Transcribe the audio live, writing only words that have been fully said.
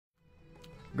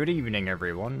Good evening,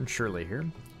 everyone. Shirley here.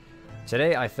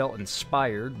 Today I felt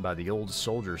inspired by the old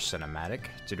soldier cinematic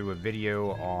to do a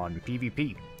video on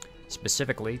PvP,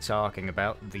 specifically talking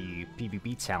about the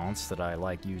PvP talents that I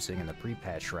like using in the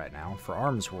pre-patch right now for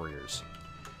arms warriors.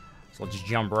 So let's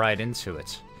jump right into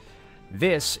it.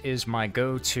 This is my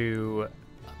go-to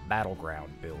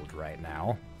Battleground build right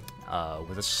now,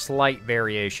 with a slight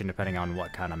variation depending on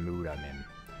what kind of mood I'm in.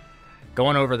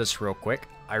 Going over this real quick,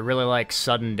 I really like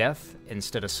Sudden Death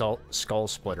instead of Skull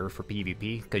Splitter for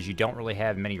PvP, because you don't really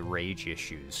have many rage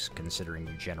issues, considering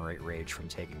you generate rage from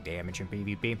taking damage in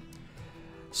PvP.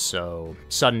 So,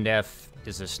 Sudden Death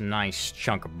is this nice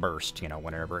chunk of burst,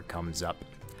 whenever it comes up.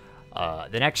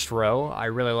 The next row, I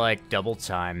really like Double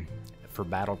Time, for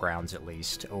Battlegrounds at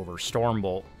least, over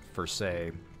Stormbolt for,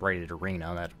 say, Braided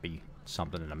Arena. That'd be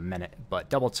something in a minute, but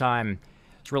Double Time,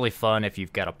 it's really fun if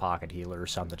you've got a pocket healer or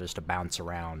something just to bounce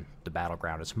around the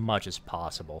battleground as much as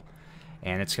possible.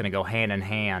 And it's going to go hand in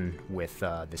hand with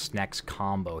this next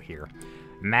combo here.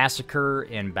 Massacre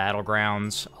in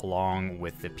Battlegrounds along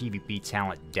with the PvP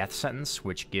talent Death Sentence,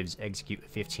 which gives Execute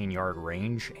a 15-yard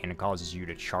range and it causes you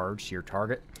to charge to your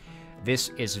target. This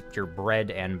is your bread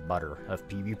and butter of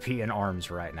PvP and arms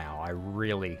right now. I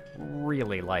really,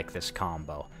 really like this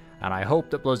combo. And I hope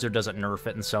that Blizzard doesn't nerf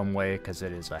it in some way, because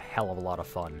it is a hell of a lot of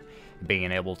fun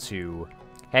being able to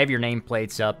have your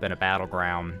nameplates up in a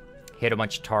battleground, hit a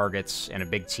bunch of targets in a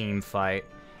big team fight,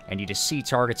 and you just see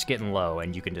targets getting low,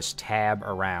 and you can just tab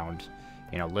around,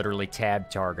 literally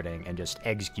tab targeting, and just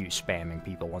execute spamming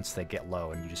people once they get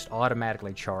low, and you just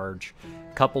automatically charge.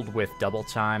 Coupled with Double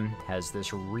Time, has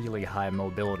this really high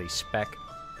mobility spec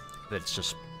that's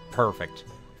just perfect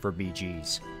for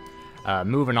BGs.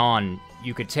 Moving on,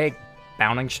 you could take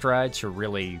Bounding Stride to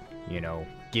really,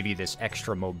 give you this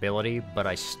extra mobility, but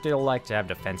I still like to have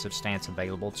Defensive Stance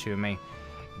available to me,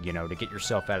 to get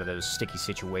yourself out of those sticky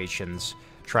situations,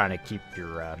 trying to keep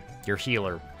your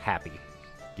healer happy,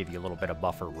 give you a little bit of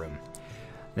buffer room.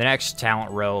 The next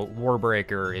talent row,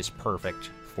 Warbreaker, is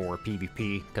perfect for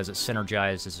PvP because it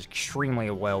synergizes extremely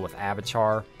well with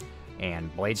Avatar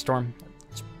and Bladestorm.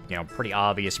 Pretty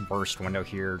obvious burst window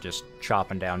here, just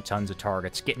chopping down tons of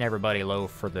targets, getting everybody low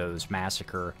for those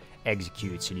Massacre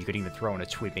executes, and you could even throw in a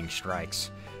Sweeping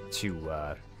Strikes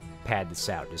to pad this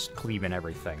out, just cleaving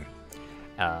everything.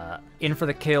 In for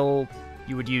the kill,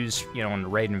 you would use, in the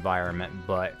raid environment,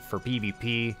 but for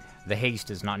PvP, the haste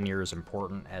is not near as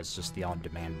important as just the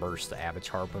on-demand burst the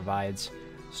Avatar provides,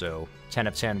 so 10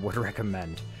 of 10 would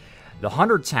recommend. The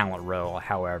 100 talent row,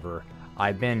 however,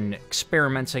 I've been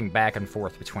experimenting back and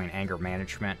forth between Anger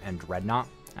Management and Dreadnought,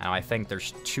 and I think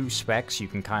there's two specs you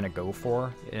can kind of go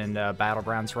for in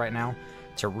Battlegrounds right now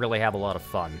to really have a lot of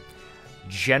fun.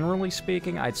 Generally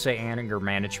speaking, I'd say Anger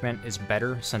Management is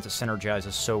better since it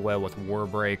synergizes so well with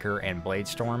Warbreaker and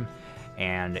Bladestorm,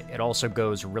 and it also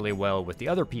goes really well with the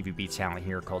other PvP talent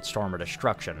here called Storm of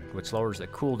Destruction, which lowers the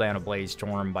cooldown of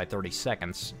Bladestorm by 30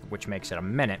 seconds, which makes it a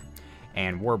minute,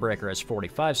 and Warbreaker has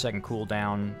 45-second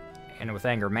cooldown, and with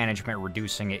Anger Management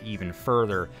reducing it even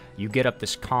further, you get up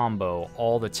this combo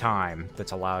all the time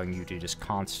that's allowing you to just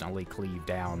constantly cleave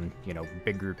down,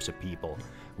 big groups of people,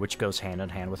 which goes hand in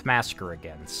hand with Massacre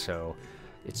again. So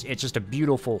it's just a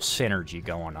beautiful synergy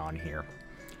going on here.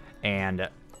 And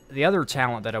the other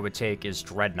talent that I would take is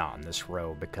Dreadnought in this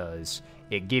row, because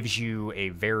it gives you a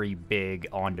very big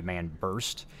on-demand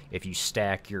burst if you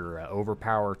stack your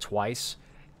Overpower twice,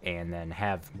 and then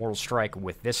have Mortal Strike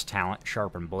with this talent,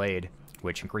 Sharpened Blade,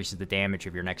 which increases the damage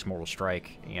of your next Mortal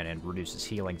Strike and reduces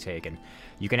healing taken.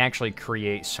 You can actually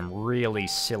create some really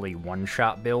silly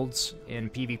one-shot builds in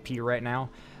PvP right now.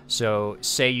 So,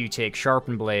 say you take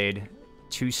Sharpened Blade,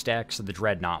 2 stacks of the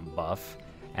Dreadnought buff,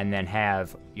 and then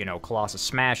have, Colossus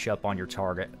Smash up on your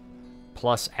target,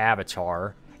 plus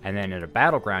Avatar, and then in a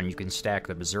Battleground you can stack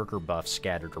the Berserker buff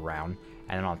scattered around.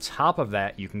 And then on top of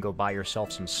that, you can go buy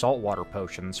yourself some saltwater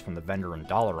potions from the vendor in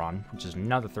Dalaran, which is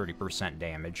another 30%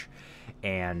 damage,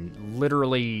 and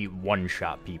literally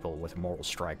one-shot people with Mortal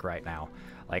Strike right now.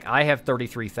 Like, I have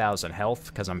 33,000 health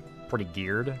because I'm pretty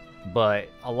geared, but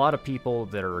a lot of people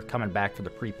that are coming back for the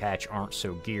pre-patch aren't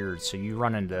so geared, so you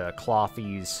run into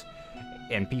Clothies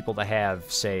and people that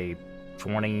have, say,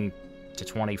 20 to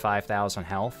 25,000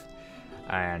 health,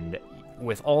 and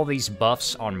with all these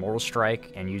buffs on Mortal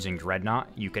Strike and using Dreadnought,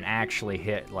 you can actually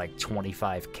hit like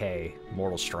 25k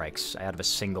Mortal Strikes out of a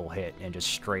single hit and just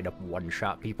straight up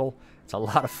one-shot people. It's a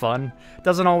lot of fun.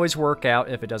 Doesn't always work out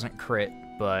if it doesn't crit,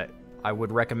 but I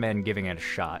would recommend giving it a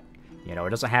shot. It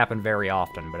doesn't happen very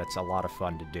often, but it's a lot of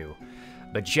fun to do.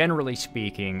 But generally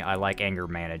speaking, I like Anger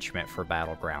Management for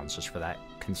Battlegrounds, just for that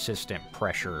consistent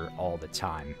pressure all the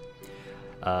time.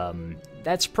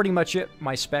 That's pretty much it,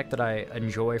 my spec that I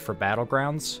enjoy for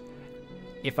Battlegrounds.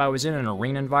 If I was in an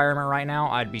arena environment right now,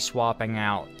 I'd be swapping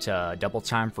out double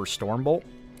time for Stormbolt.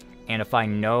 And if I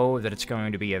know that it's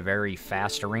going to be a very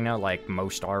fast arena, like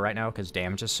most are right now because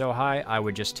damage is so high, I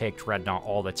would just take Dreadnought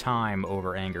all the time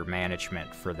over Anger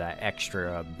Management for that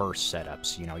extra burst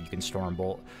setups. You know, you can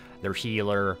Stormbolt their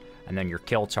healer, and then your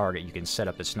kill target, you can set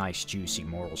up this nice, juicy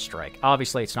Moral Strike.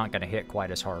 Obviously, it's not going to hit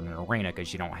quite as hard in an arena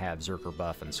because you don't have Zerker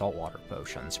buff and Saltwater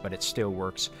potions, but it still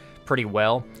works pretty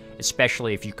well,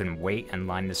 especially if you can wait and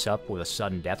line this up with a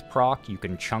sudden death proc. You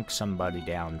can chunk somebody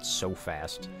down so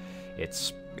fast.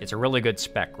 It's a really good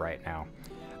spec right now.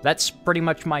 That's pretty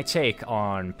much my take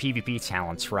on PvP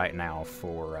talents right now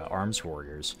for Arms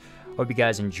Warriors. Hope you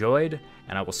guys enjoyed,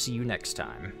 and I will see you next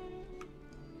time.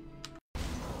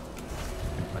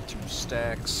 My 2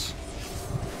 stacks.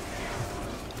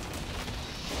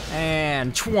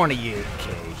 And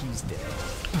 28k, he's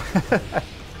dead.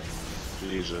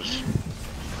 Jesus.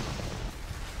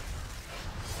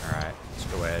 Alright, let's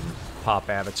go ahead and pop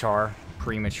Avatar.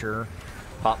 Premature.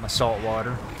 Pop my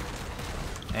Saltwater.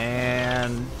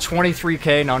 And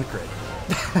 23k non-crit.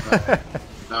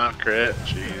 Non-crit,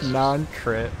 jeez.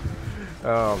 Non-crit.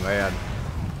 Oh man.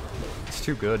 It's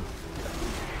too good.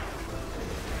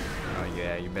 Oh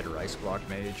yeah, you better Ice Block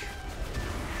Mage.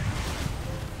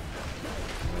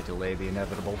 I'm gonna delay the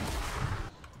inevitable.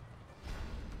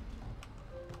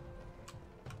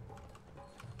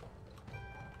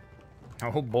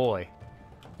 Oh boy.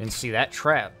 Didn't see that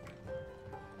trap.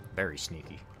 Very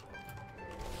sneaky.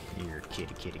 Here,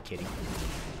 kitty, kitty, kitty.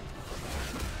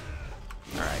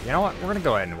 Alright, you know what? We're gonna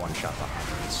go ahead and one-shot behind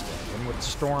him instead. And with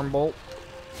Stormbolt,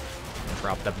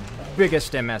 drop the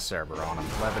biggest MS ever on him.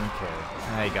 11k.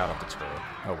 Ah, he got off the turret.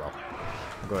 Oh well.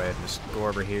 I'll go ahead and just go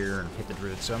over here and hit the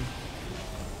Druid some.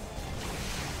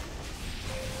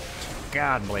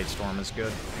 God, Blade Storm is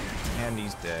good. And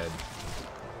he's dead.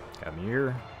 Come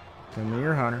here. Come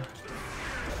here, Hunter.